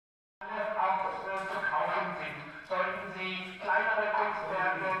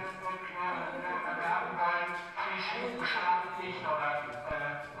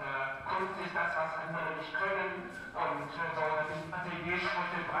tut sich das, was andere nicht können. Und so sind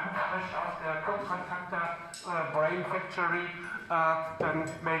Atelierschritte brandfrisch aus der KUNSTKONTAKTER Brain Factory, dann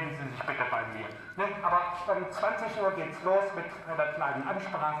melden Sie sich bitte bei mir. Ne? Aber um 20 Uhr geht's los mit einer kleinen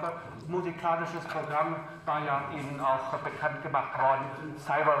Ansprache. Musikalisches Programm war ja Ihnen auch bekannt gemacht worden.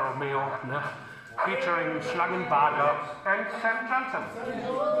 Cyber Romeo, ne? Featuring Schlangenbader und Sam Johnson.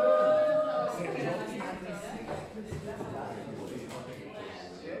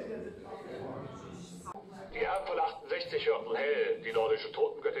 Die Herren von 68 hörten hell die nordische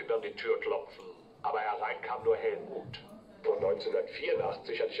Totengöttin an die Tür klopfen. Aber herein kam nur Helmut. Von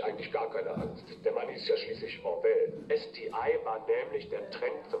 1984 hatte ich eigentlich gar keine Angst. Der Mann ist ja schließlich Orwell. STI war nämlich der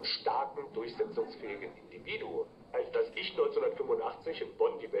Trend zum starken, durchsetzungsfähigen Individuum. Als dass ich 1985 in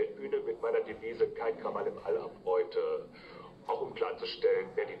Bonn die Weltbühne mit meiner Devise kein Krawall im All abräute. Auch um klarzustellen,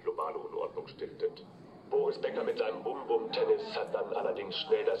 wer die globale Unordnung stiftet. Boris Becker mit seinem Bum-Bum-Tennis hat dann allerdings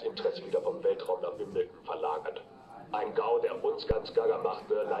schnell das Interesse wieder vom Weltraum nach Wimbledon verlagert. Ein GAU, der uns ganz gaga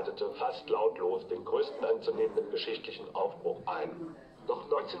machte, leitete fast lautlos den größten anzunehmenden geschichtlichen Aufbruch ein. Noch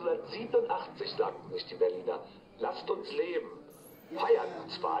 1987 sagten sich die Berliner, lasst uns leben. Feierten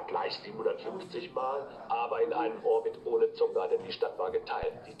zwar gleich 750 Mal, aber in einem Orbit ohne Zucker, denn die Stadt war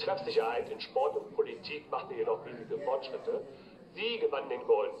geteilt. Die Treffsicherheit in Sport und Politik machte jedoch riesige Fortschritte. Sie gewann den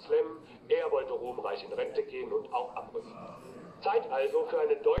Golden Slam, er wollte ruhmreich in Rente gehen und auch abrücken. Zeit also für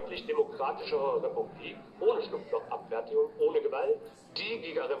eine deutlich demokratischere Republik, ohne Schlupfloch-Abfertigung, ohne Gewalt, die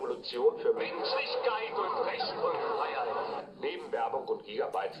Gigarevolution für Menschlichkeit und Recht und Freiheit. Neben Werbung und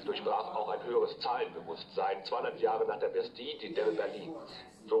Gigabytes durchbrach auch ein höheres Zahlenbewusstsein 200 Jahre nach der Bestie die Delle Berlins.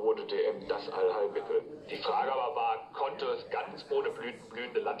 So wurde DM das Allheilmittel. Die Frage aber war, konnte es ganz ohne Blüten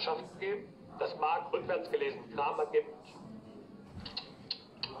blühende Landschaften geben? Das mag rückwärts gelesen Kram ergibt.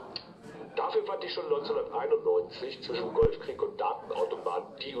 Dafür fand ich schon 1991 zwischen Golfkrieg und Datenautobahn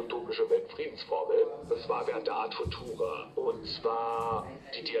die utopische Weltfriedensformel. Das war während der Art Futura. Und zwar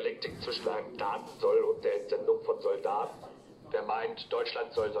die Dialektik zwischen einem Datensoll und der Entsendung von Soldaten. Wer meint,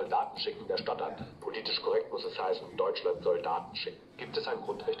 Deutschland soll Soldaten schicken, der stottert. Politisch korrekt muss es heißen, Deutschland soll Daten schicken. Gibt es ein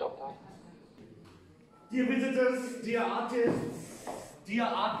Grundrecht auf Daten? Dear visitors, dear artists, dear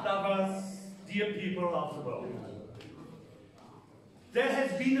art lovers, dear people of the world. There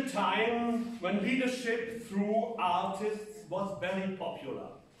has been a time when leadership through artists was very popular.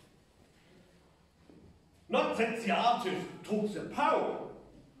 Not that the artist took the power,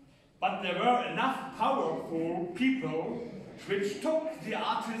 but there were enough powerful people which took the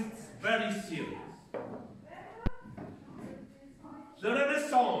artists very serious. The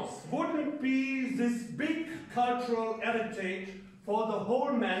Renaissance wouldn't be this big cultural heritage for the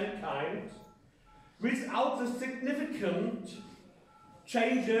whole mankind without the significant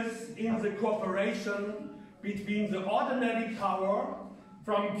changes in the cooperation between the ordinary power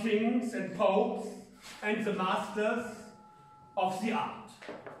from kings and popes and the masters of the art.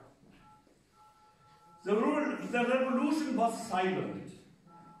 The revolution was silent,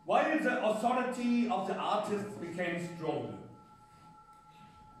 while the authority of the artists became stronger.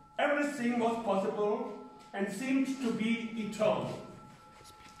 Everything was possible and seemed to be eternal.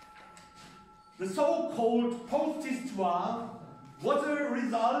 The so-called post-histoire was a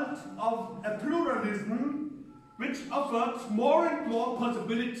result of a pluralism which offered more and more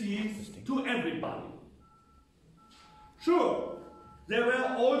possibilities to everybody. Sure, there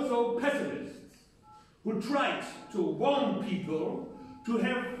were also pessimists who tried to warn people to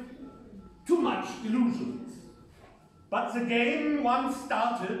have too much illusions. But the game once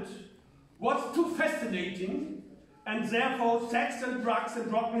started was too fascinating, and therefore sex and drugs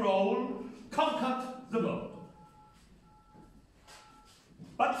and rock and roll conquered the world.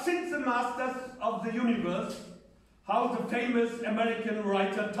 But since the masters of the universe, how the famous American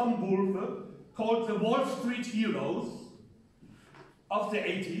writer Tom Wolfe called the Wall Street heroes of the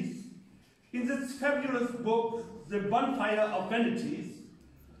 80s, in this fabulous book, The Bonfire of Vanities,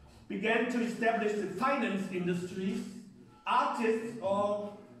 began to establish the finance industries, artists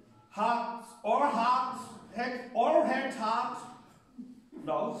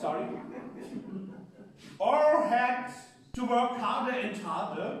had to work harder and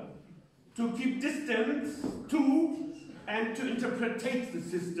harder to keep distance to and to interpretate the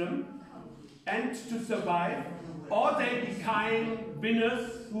system and to survive, or they became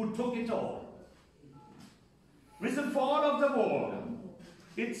winners who took it all. With the fall of the war,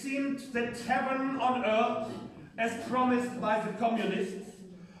 it seemed that heaven on earth, as promised by the communists,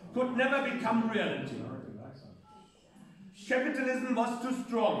 could never become reality. Capitalism was too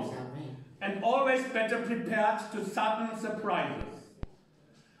strong and always better prepared to sudden surprises.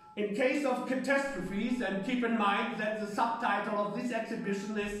 In case of catastrophes, and keep in mind that the subtitle of this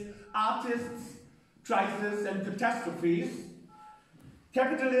exhibition is artists, crises and catastrophes,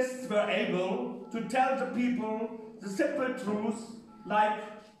 capitalists were able to tell the people the simple truth like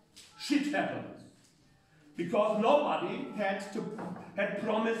shit happened. Because nobody had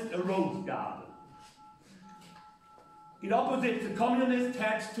promised a rose garden. In opposite, the communists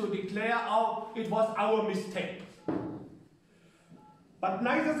had to declare it was our mistake. But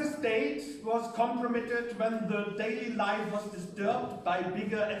neither the state was compromised when the daily life was disturbed by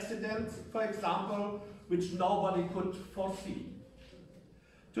bigger accidents, for example, which nobody could foresee.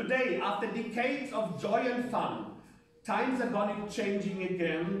 Today, after decades of joy and fun, times are going changing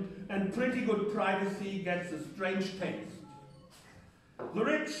again, and pretty good privacy gets a strange taste. The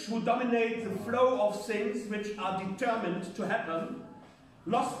rich, who dominate the flow of things which are determined to happen,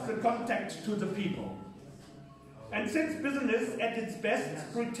 lost the contact to the people. And since business at its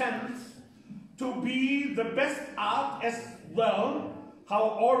best pretends to be the best art as well, how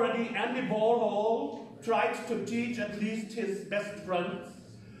already Andy Warhol tried to teach at least his best friends,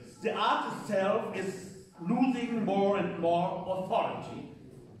 the art itself is losing more and more authority.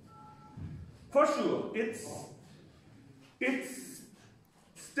 For sure, it's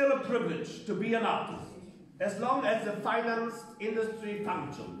still a privilege to be an artist, as long as the finance industry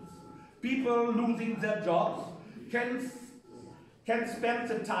functions. People losing their jobs can spend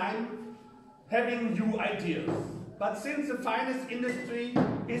the time having new ideas. But since the finance industry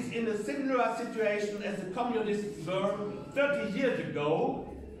is in a similar situation as the communists were 30 years ago,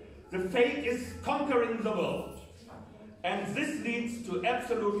 the fake is conquering the world. And this leads to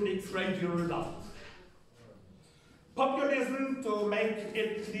absolutely crazy results. Populism, to make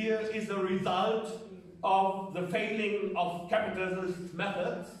it clear, is a result of the failing of capitalist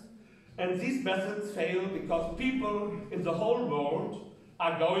methods. And these methods fail because people in the whole world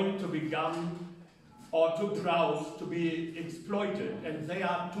are going to become or too proud to be exploited, and they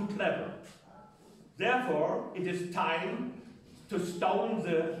are too clever. Therefore, it is time to stone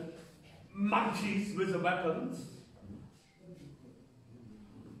the monkeys with the weapons.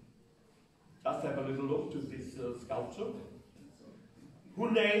 Just have a little look to this sculpture. Who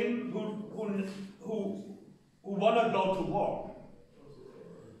want to go to war.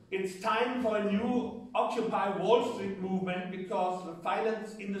 It's time for a new Occupy Wall Street movement because the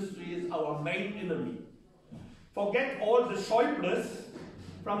finance industry is our main enemy. Forget all the Schäubles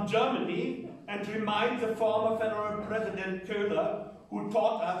from Germany and remind the former federal president Köhler, who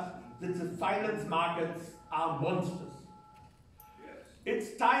taught us that the finance markets are monsters.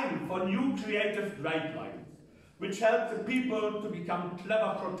 It's time for new creative guidelines, which help the people to become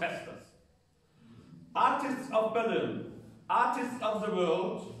clever protesters. Artists of Berlin, artists of the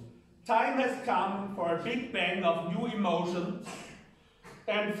world, time has come for a big bang of new emotions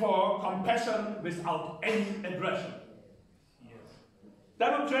and for compassion without any aggression.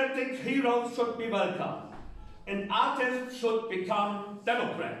 Democratic heroes should be welcomed, and artists should become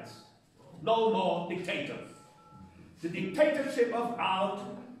democrats, no more dictators. The dictatorship of art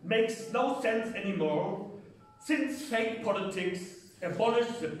makes no sense anymore since fake politics abolish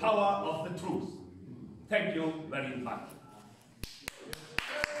the power of the truth. Thank you very much.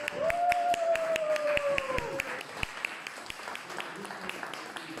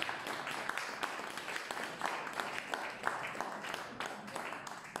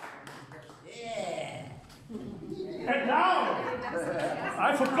 And now,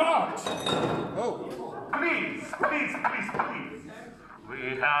 I forgot. Oh. Please. We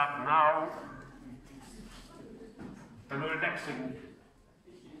have now a relaxing,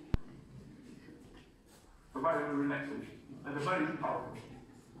 very relaxing, and a very powerful.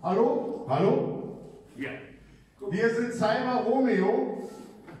 Hallo? Hallo? Yeah. Wir sind Cyber Romeo,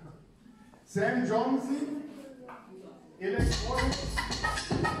 Sam Johnson, Electronic,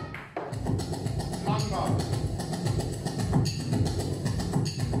 Schlangebader.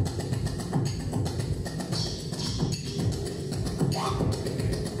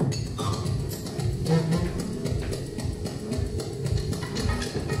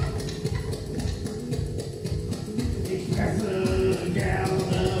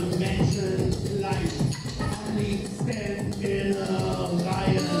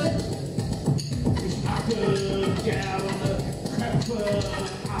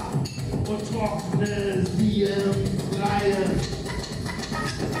 Trockene wie im Freien.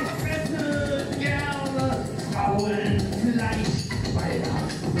 Ich fresse gerne Frauenfleisch, weil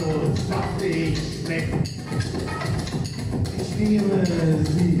das so saftig schmeckt. Ich nehme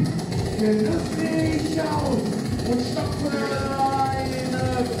sie genüsslich aus und stopfe eine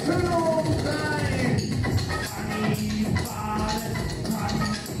Füllung rein.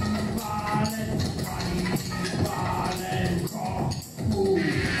 Kannibalen, Kochbuch.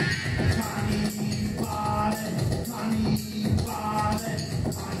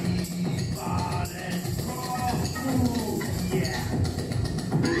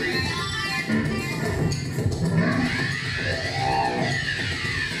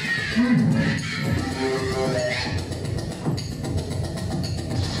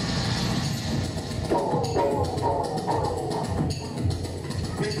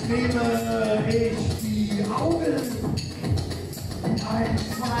 nehme ich die Augen, 1,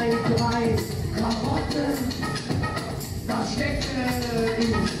 2, 3 Karotten, da stecke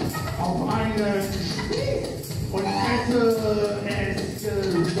ich auf einen Spieß und esse es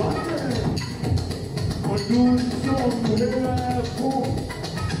gesotten. Und nun zum Höhepunkt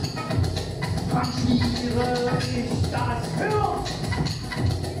rangiere ich das Hirn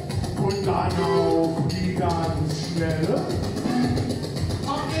und dann auf die ganz schnelle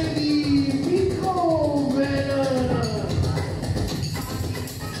ab in die Mikrowelle.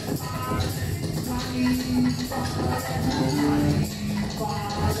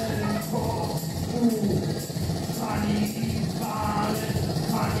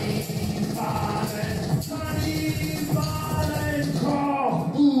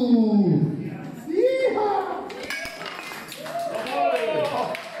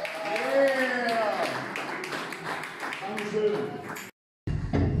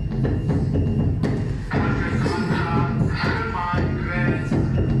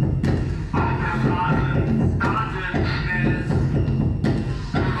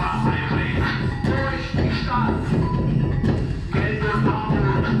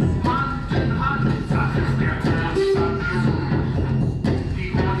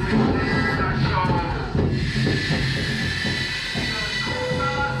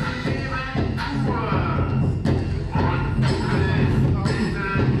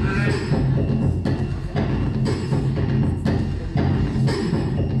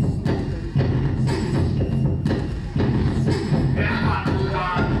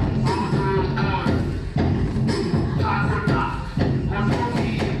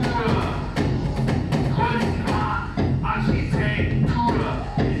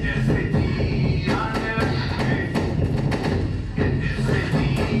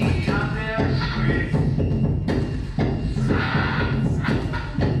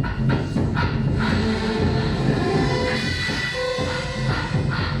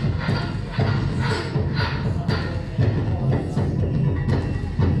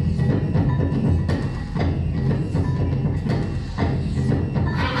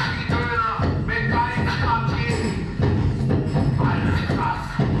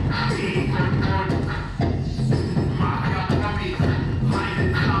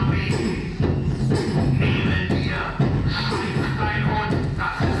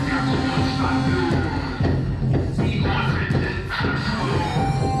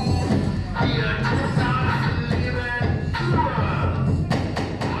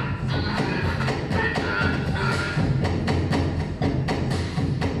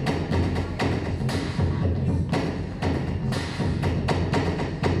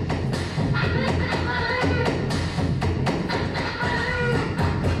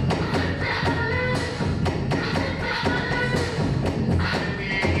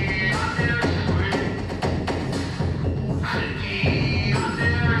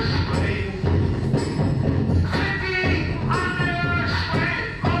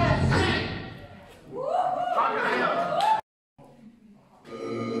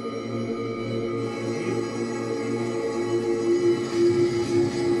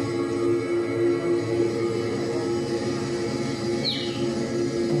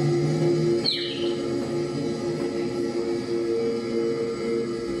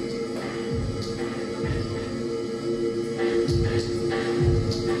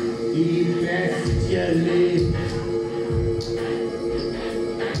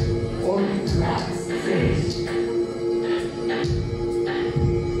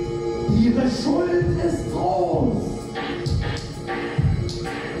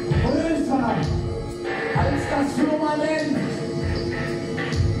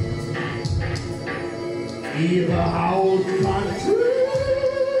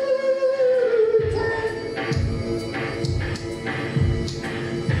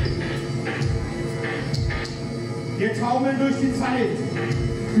 Wir taumeln durch die Zeit,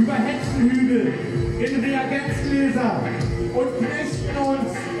 über Hexenhügel, in Reagenzgläser und knechten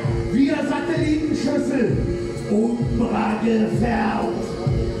uns wie eine Satellitenschüssel, Umbra gefärbt,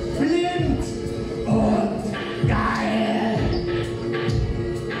 blind und geil.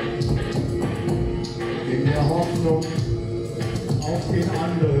 In der Hoffnung auf den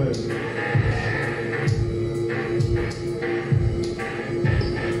anderen.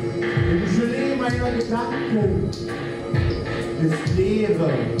 Im Gelee meiner Gedanken ist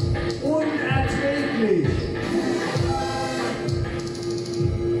Leere, unerträglich.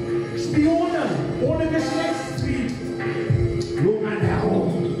 Spione ohne Geschlechtstrieb lungern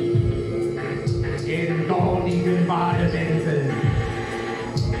herum in dornigen Bademänteln.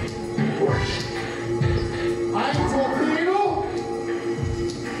 Ein Torpedo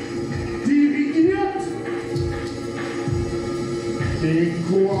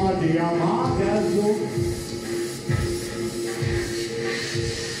der Magersucht.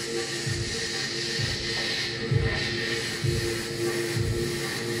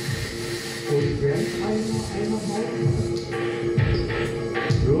 Und wenn einer haut,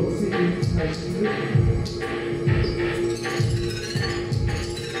 wird sie ihn zerschnitten.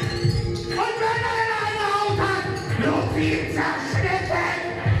 Und wenn einer haut hat, wird sie ihn zerschnitten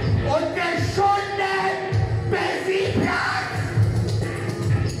und geschunden, bis sie platzt.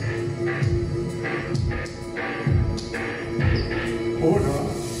 Oder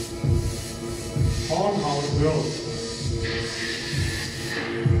Hornhaut wird.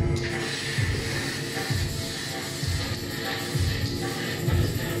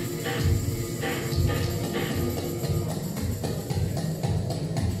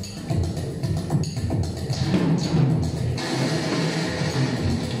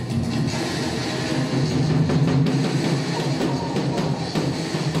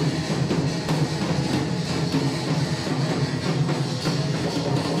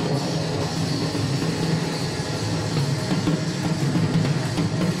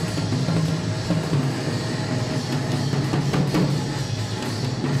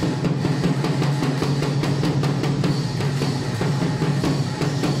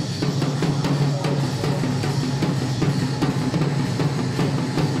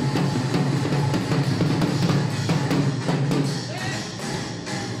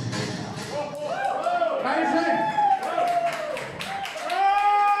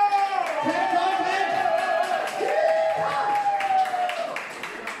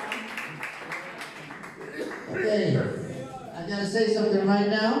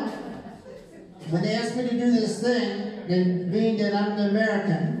 Being that I'm an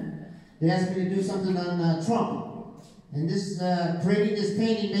American, they asked me to do something on Trump. And this creating this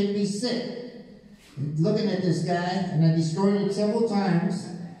painting made me sick. Looking at this guy, and I destroyed it several times.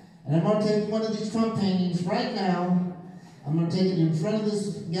 And I'm going to take one of these Trump paintings right now. I'm going to take it in front of this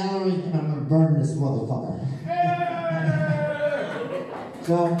gallery, and I'm going to burn this motherfucker.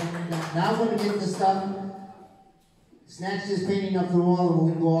 So now I'm going to get this stuff, snatch this painting up the wall, and we're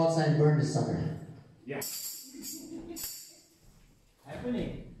going to go outside and burn this sucker. Yes.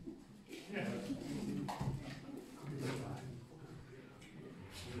 Happening.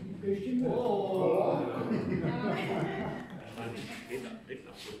 Oh.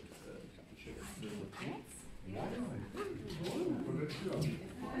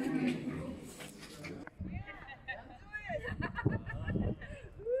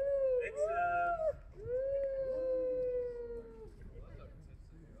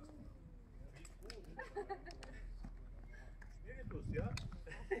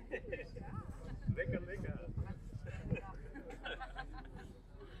 Lecker, lecker.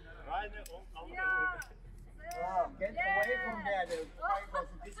 Reine und auf der Hut. Oh, get away from there. The fire goes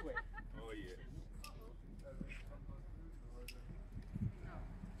this way. Oh yeah.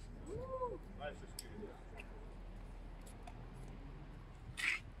 Nice to see you.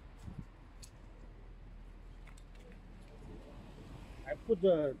 I put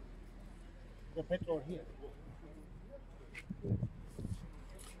the petrol here.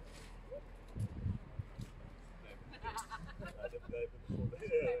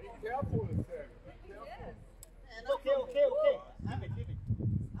 Careful, Sam. Okay. Have it.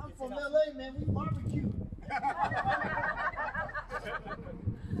 I'm from LA, man. We barbecue.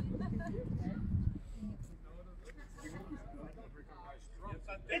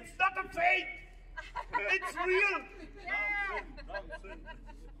 It's not a fake! It's real!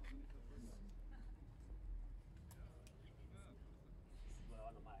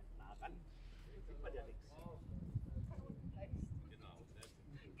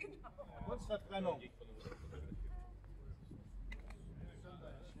 Kunstverbrennung.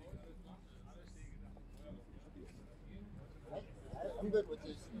 I'm good with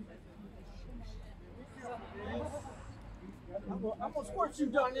this. I'm gonna squirt you,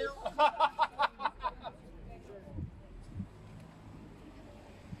 Danielle.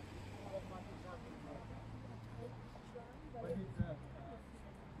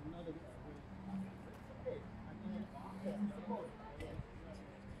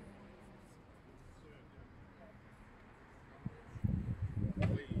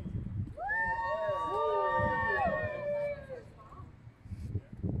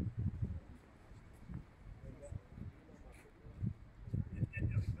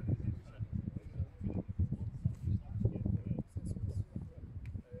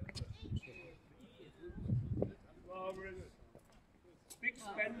 Big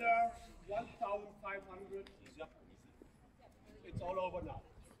spender, 1,500. It's all over now.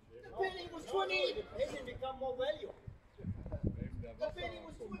 The painting was 20. The painting become more value. The penny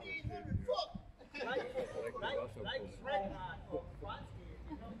was 2,800. Fuck. Like spread for Konstantin.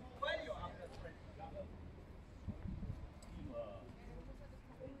 Where you after spread?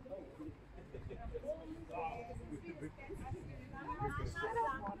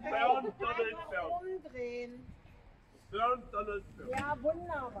 Umdrehen. Ja,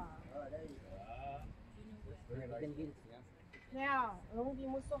 wunderbar. Ja, irgendwie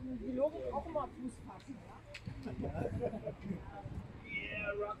muss doch die Logik auch immer Fuß fassen, ja?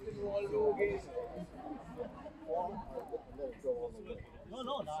 Yeah, Rock'n'Roll Logik. No,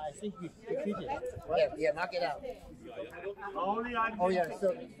 I think we defeat it. Yeah, knock it out. Only I Oh, yeah,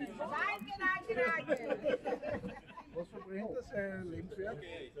 so. Danke. Was verbrennt das? Lebenswert?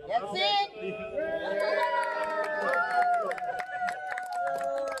 That's it!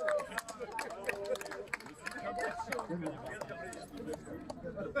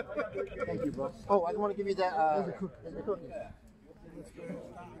 Thank you, bro. Oh, I want to give you that. The cookies.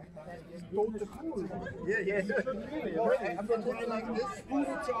 Yeah. I've been looking like this.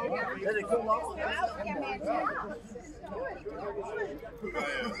 Does it cool off?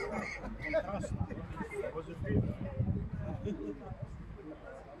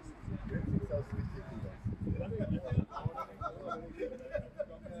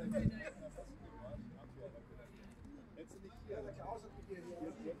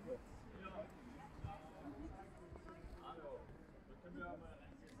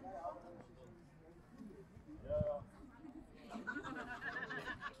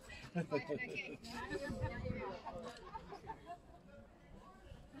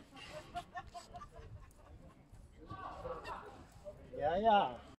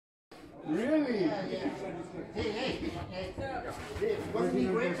 Yeah. Really? Hey. Wasn't he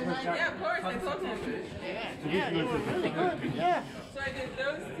great tonight? Yeah, of course, I told him. Yeah, you were really good. Yeah. So I did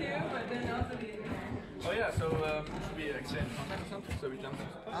those two, but then also these. Oh yeah, so should we exchange contact or something? So we jump.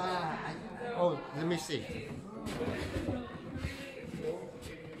 Let me see.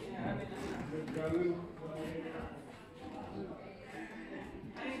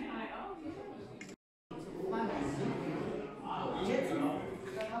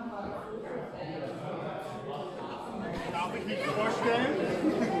 Darf ich mich vorstellen?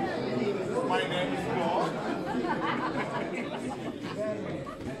 Mein Name ist Gord.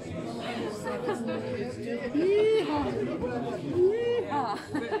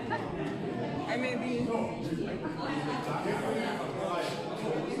 I may be.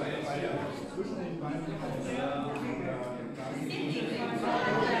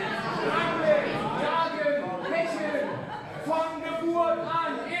 Von Geburt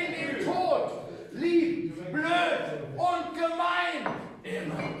an in den Tod, lieb, blöd und gemein.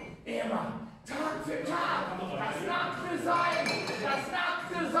 Immer, Tag für Tag, das nackte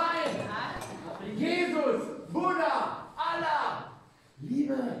Sein. Jesus, Buddha, Allah,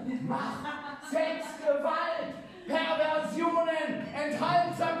 Liebe, Macht, Sex, Gewalt, Perversionen,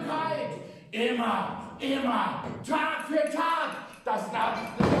 Enthaltsamkeit. Immer, Tag für Tag, das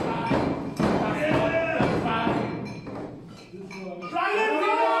nackte Sein,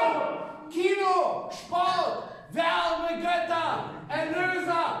 Schlangenbader! Kino, Sport, Werbegötter,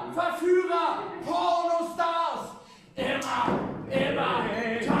 Erlöser, Verführer, Pornostars. Immer,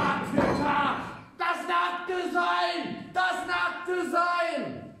 Tag für Tag, das nackte Sein, das nackte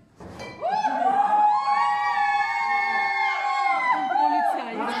Sein.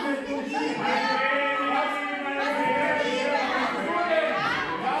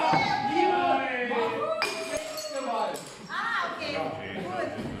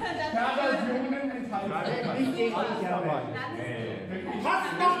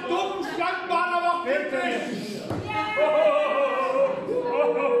 Passt noch dumm, Schlangebader noch wirklich!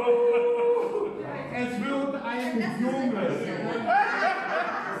 Es wird ein Junge.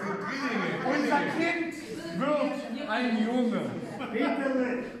 Unser Kind wird ein Junge.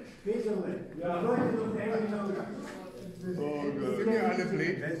 Peterle. Ja. Leute, so sind wir alle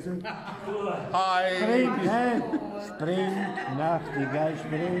blöd? Hi. Spring, Nachtigall,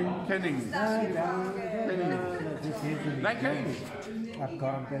 spring. Kenning. Nein, kenning. Ach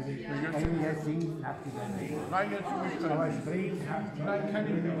komm, das ist jetzt singt Nachtigall. Nein, jetzt nicht. Aber spring, Nachtigall. Nein,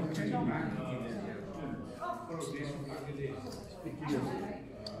 kenning.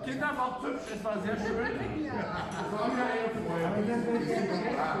 Kinder, macht hübsch, es war sehr schön.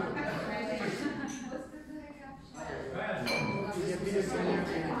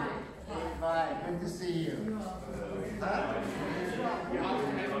 Bye. Good to see you.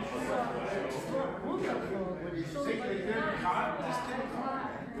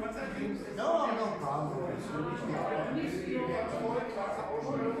 No problem.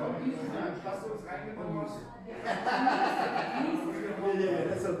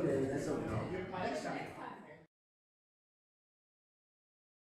 That's okay. That's okay. Next time.